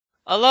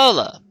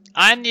Alola,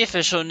 I'm the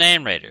official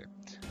narrator.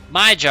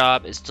 My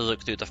job is to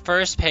look through the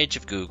first page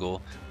of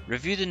Google,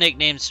 review the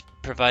nicknames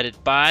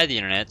provided by the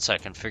internet so I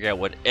can figure out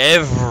what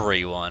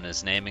everyone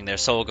is naming their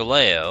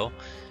Solgaleo.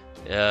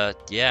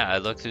 Yeah, I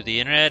look through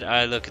the internet,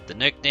 I look at the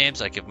nicknames,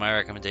 I give my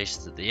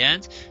recommendations at the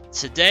end.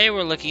 Today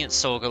we're looking at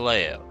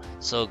Solgaleo.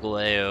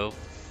 Solgaleo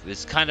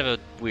is kind of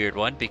a weird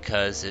one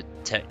because it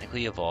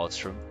technically evolves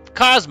from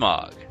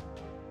Cosmog.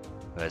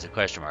 It has a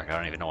question mark, I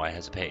don't even know why it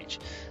has a page.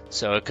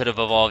 So it could have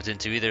evolved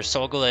into either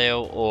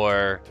Solgaleo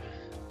or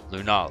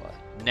Lunala.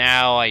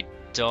 Now I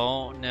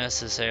don't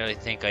necessarily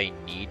think I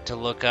need to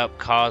look up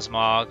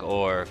Cosmog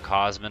or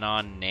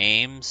Cosmonon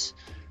names.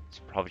 It's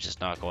probably just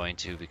not going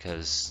to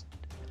because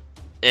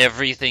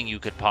everything you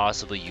could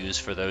possibly use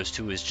for those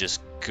two is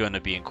just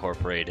gonna be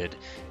incorporated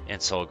in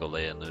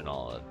Solgaleo and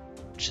Lunala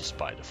just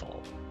by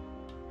default.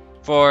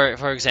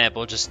 For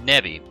example, just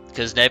Nebby,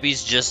 because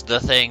Nebby's just the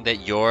thing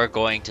that you're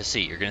going to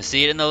see. You're going to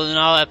see it in the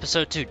Lunala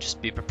episode too.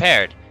 Just be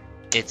prepared.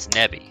 It's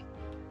Nebby.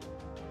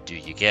 Do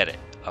you get it?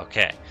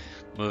 Okay,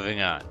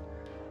 moving on.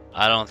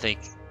 I don't think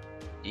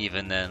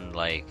even then,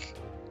 like,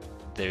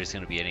 there's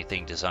going to be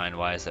anything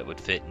design-wise that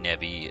would fit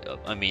Nebby.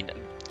 I mean,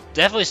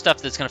 definitely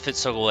stuff that's going to fit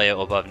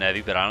Solgaleo above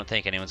Nebby, but I don't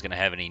think anyone's going to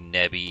have any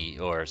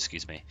Nebby, or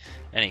excuse me,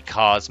 any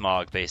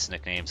Cosmog-based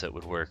nicknames that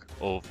would work,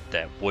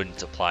 that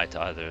wouldn't apply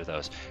to either of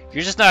those.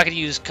 You're just not going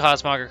to use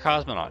Cosmog or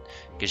Cosmonon,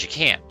 because you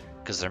can't,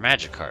 because they're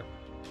Magikarp.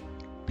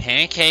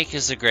 Pancake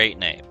is a great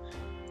name.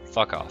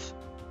 Fuck off.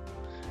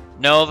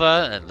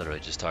 Nova, I literally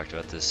just talked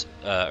about this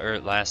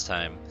last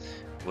time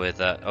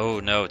with, oh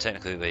no,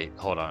 technically, wait,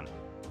 hold on.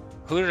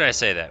 Who did I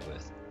say that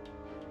with?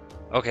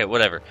 Okay,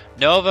 whatever.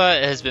 Nova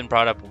has been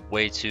brought up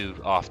way too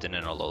often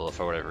in Alola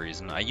for whatever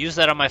reason. I use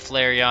that on my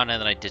Flareon and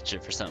then I ditch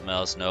it for something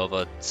else.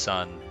 Nova,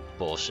 Sun,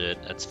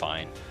 bullshit. That's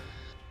fine.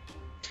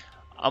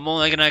 I'm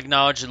only going to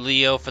acknowledge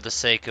Leo for the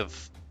sake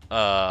of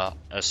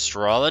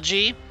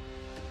astrology.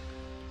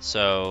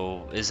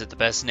 So, is it the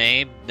best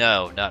name?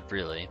 No, not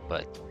really.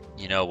 But,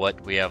 you know what?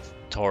 We have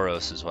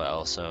Tauros as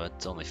well, so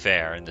it's only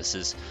fair. And this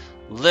is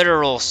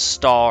literal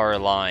star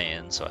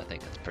lion, so I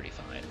think that's pretty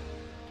fine.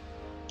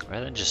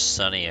 Rather than just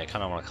Sunny, I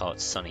kind of want to call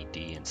it Sunny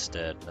D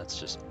instead. That's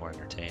just more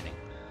entertaining.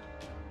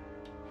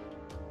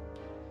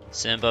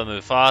 Simba,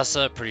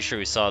 Mufasa. Pretty sure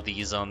we saw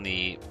these on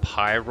the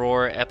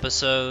Pyroar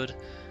episode.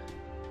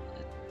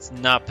 It's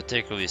not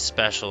particularly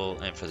special,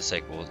 and for the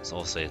sake of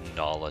we'll say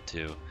Nala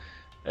too.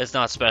 It's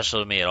not special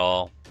to me at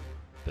all,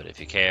 but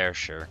if you care,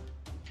 sure.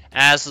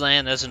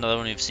 Aslan, there's another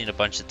one we've seen a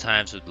bunch of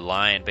times with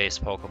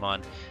lion-based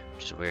Pokemon.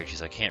 Which is weird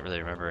because I can't really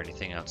remember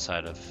anything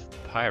outside of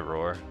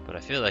Pyroar, but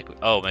I feel like,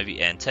 oh, maybe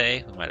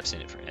Entei? We might have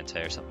seen it for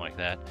Entei or something like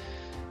that.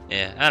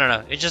 Yeah, I don't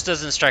know. It just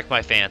doesn't strike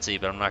my fancy,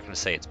 but I'm not going to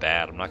say it's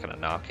bad. I'm not going to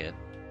knock it.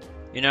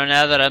 You know,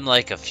 now that I'm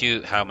like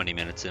how many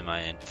minutes am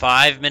I in?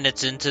 5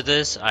 minutes into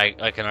this,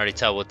 I can already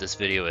tell what this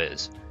video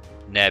is.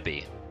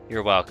 Nebby,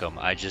 you're welcome.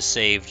 I just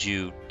saved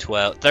you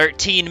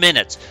 13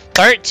 minutes.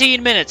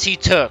 13 minutes he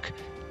took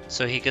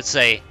so he could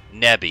say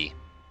Nebby.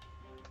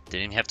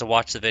 Didn't even have to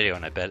watch the video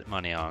and I bet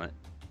money on it.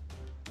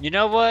 You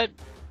know what?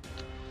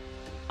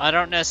 I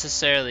don't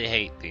necessarily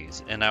hate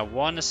these, and I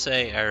want to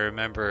say I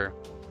remember,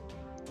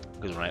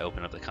 because when I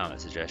opened up the comment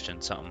suggestion,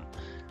 something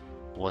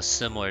was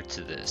similar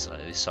to this.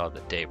 I saw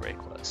that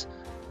Daybreak was.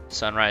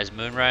 Sunrise,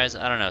 Moonrise,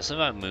 I don't know,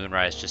 something about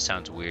Moonrise just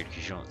sounds weird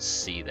because you don't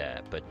see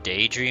that, but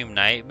Daydream,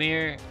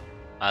 Nightmare,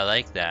 I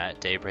like that.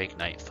 Daybreak,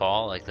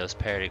 Nightfall, like those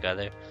pair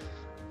together.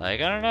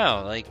 Like, I don't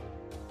know, like,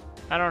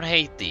 I don't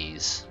hate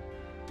these.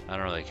 I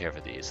don't really care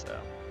for these,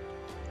 though.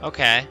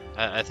 Okay,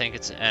 I think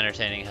it's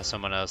entertaining how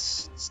someone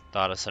else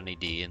thought of Sunny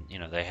D, and, you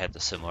know, they had the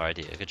similar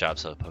idea. Good job,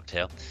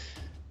 Slowpoketail.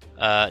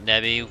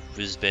 Nebby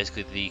was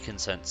basically the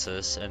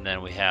consensus, and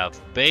then we have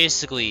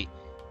basically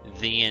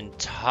the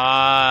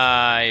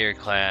entire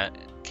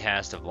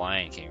cast of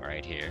Lion King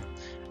right here.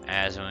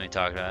 As when we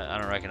talked about, I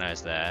don't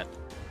recognize that.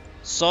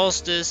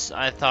 Solstice,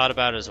 I thought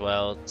about as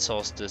well.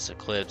 Solstice,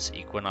 Eclipse,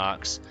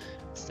 Equinox.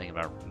 I was thinking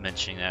about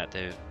mentioning that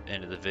at the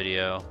end of the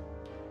video.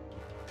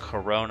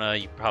 Corona,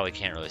 you probably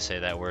can't really say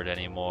that word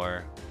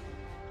anymore.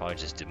 Probably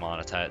just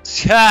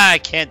demonetize. I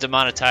can't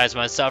demonetize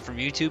myself from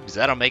YouTube because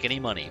I don't make any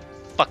money.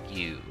 Fuck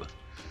you.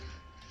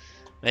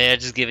 Yeah,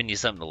 just giving you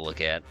something to look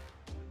at.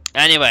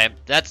 Anyway,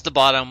 that's the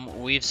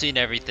bottom. We've seen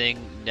everything.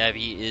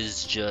 Nebby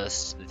is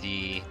just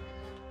the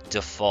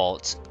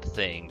default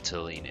thing to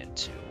lean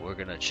into. We're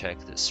gonna check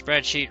the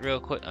spreadsheet real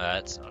quick.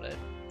 That's not it.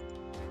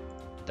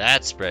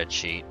 That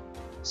spreadsheet.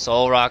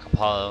 Solrock,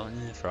 Apollo,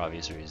 for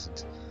obvious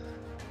reasons.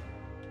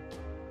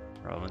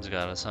 Roman's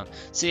got a son.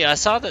 See, I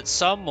saw that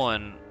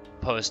someone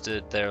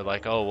posted there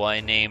like, oh, well, I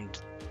named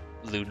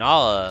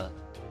Lunala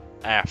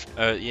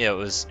after. Yeah, it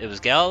was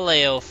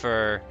Galileo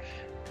for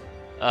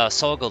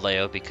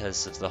Solgaleo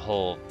because of the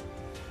whole,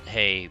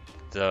 hey,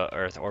 the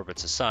Earth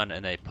orbits the sun,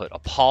 and they put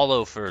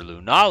Apollo for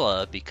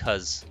Lunala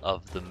because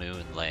of the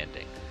moon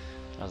landing.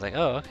 I was like,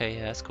 oh, okay,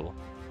 yeah, that's cool.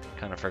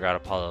 Kind of forgot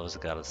Apollo was the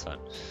god of the sun.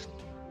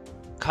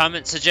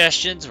 Comment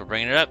suggestions, we're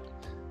bringing it up.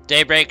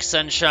 Daybreak,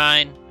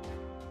 Sunshine.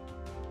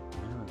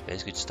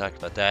 Basically just talked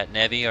about that.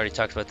 Nebby, already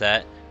talked about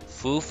that.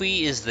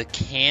 Foofy is the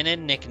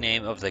canon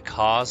nickname of the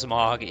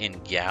Cosmog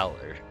in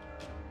Galar.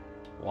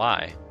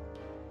 Why?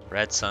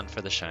 Red Sun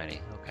for the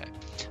shiny. Okay.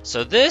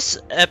 So this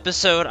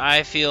episode,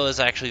 I feel, is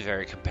actually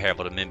very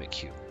comparable to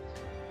Mimikyu.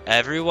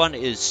 Everyone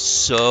is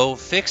so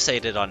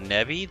fixated on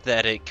Nebby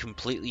that it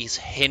completely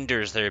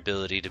hinders their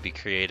ability to be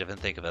creative and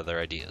think of other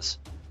ideas.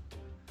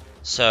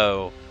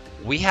 So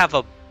we have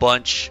a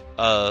bunch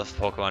of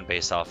Pokemon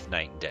based off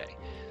Night and Day.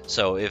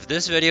 So if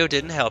this video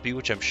didn't help you,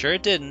 which I'm sure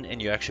it didn't,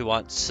 and you actually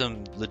want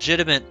some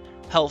legitimate,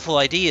 helpful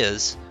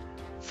ideas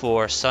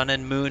for Sun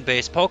and Moon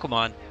based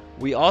Pokemon,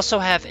 we also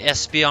have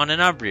Espeon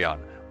and Umbreon.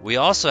 We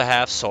also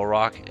have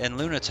Solrock and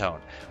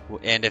Lunatone.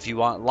 And if you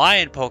want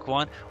Lion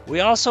Pokemon, we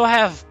also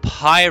have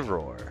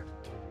Pyroar.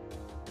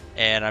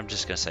 And I'm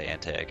just gonna say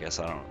Entei, I guess.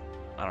 I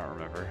don't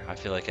remember. I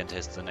feel like Entei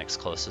is the next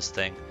closest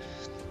thing.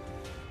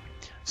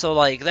 So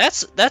like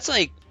that's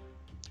like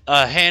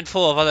a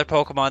handful of other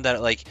Pokemon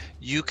that like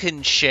you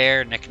can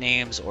share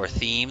nicknames or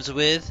themes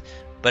with,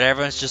 but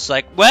everyone's just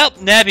like, well,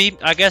 Nebby,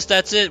 I guess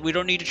that's it. We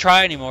don't need to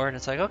try anymore. And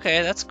it's like,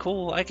 okay, that's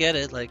cool. I get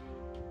it. Like,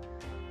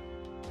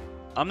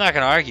 I'm not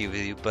gonna argue with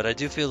you, but I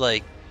do feel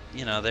like,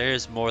 you know, there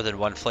is more than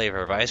one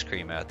flavor of ice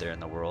cream out there in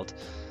the world.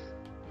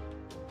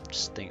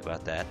 Just think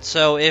about that.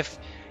 So if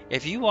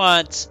you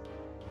want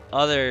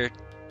other,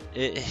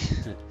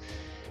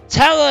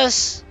 tell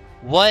us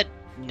what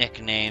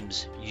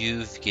nicknames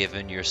you've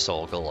given your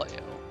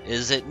Solgaleo.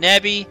 Is it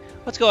Nebby?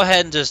 Let's go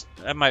ahead and just,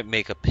 I might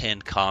make a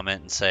pinned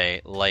comment and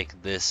say,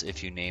 like this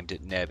if you named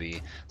it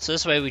Nebby. So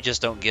this way we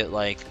just don't get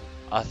like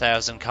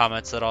 1,000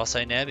 comments that all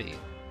say Nebby.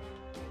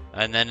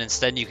 And then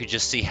instead you could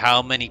just see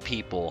how many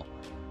people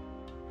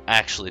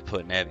actually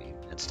put Nebby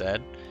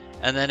instead.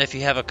 And then if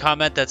you have a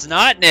comment that's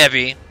not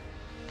Nebby,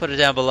 put it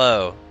down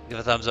below. Give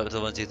a thumbs up to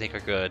the ones you think are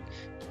good.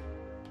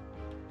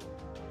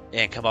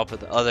 And come up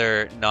with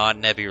other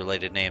non-Nebby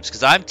related names.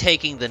 Because I'm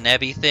taking the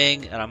Nebby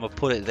thing and I'm going to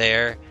put it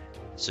there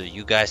so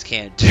you guys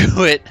can't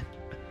do it.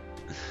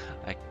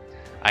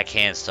 I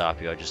can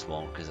stop you, I just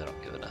won't because I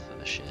don't give enough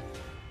of a shit.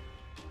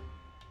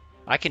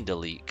 I can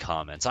delete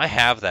comments. I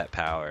have that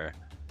power.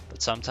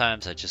 But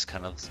sometimes I just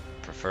kind of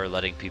prefer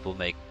letting people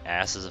make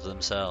asses of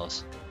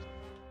themselves.